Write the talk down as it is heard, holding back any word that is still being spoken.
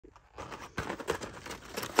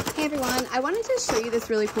Hey everyone, I wanted to show you this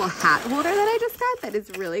really cool hat holder that I just got that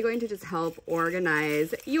is really going to just help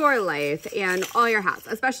organize your life and all your hats,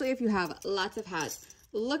 especially if you have lots of hats.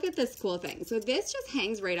 Look at this cool thing. So this just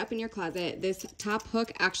hangs right up in your closet. This top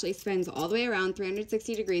hook actually spins all the way around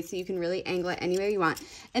 360 degrees, so you can really angle it any way you want.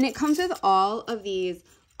 And it comes with all of these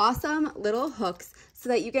awesome little hooks so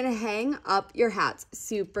that you can hang up your hats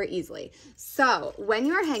super easily. So when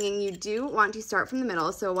you are hanging, you do want to start from the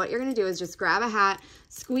middle. So what you're gonna do is just grab a hat,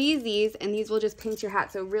 squeeze these, and these will just pinch your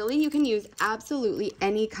hat. So really you can use absolutely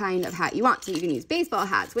any kind of hat you want. So you can use baseball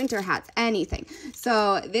hats, winter hats, anything.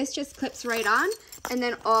 So this just clips right on, and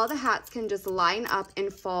then all the hats can just line up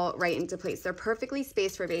and fall right into place. They're perfectly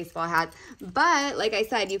spaced for baseball hats, but like I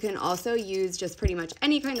said, you can also use just pretty much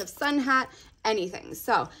any kind of sun hat, anything.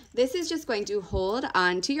 So this is just going to hold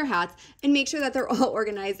on to your hats and make sure that they're all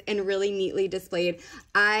organized and really neatly displayed.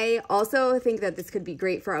 I also think that this could be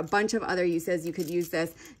great for a bunch of other uses. You could use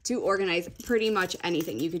this to organize pretty much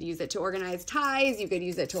anything. You could use it to organize ties. You could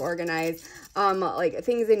use it to organize like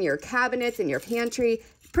things in your cabinets, in your pantry,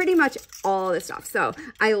 pretty much all the stuff. So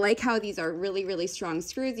I like how these are really, really strong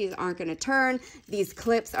screws. These aren't gonna turn. These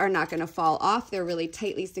clips are not gonna fall off. They're really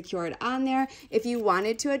tightly secured on there. If you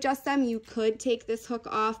wanted to adjust them, you could take this hook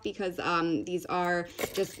off because these are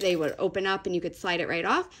just, they would open up and you could slide it right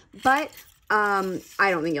off. But I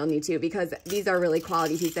don't think you'll need to because these are really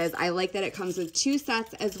quality pieces. I like that it comes with 2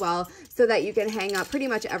 sets as well so that you can hang up pretty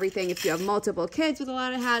much everything. If you have multiple kids with a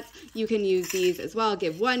lot of hats, you can use these as well.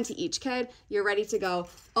 Give one to each kid. You're ready to go.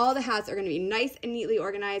 All the hats are going to be nice and neatly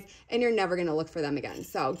organized, and you're never going to look for them again.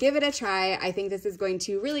 So give it a try. I think this is going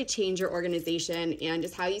to really change your organization and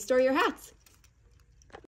just how you store your hats.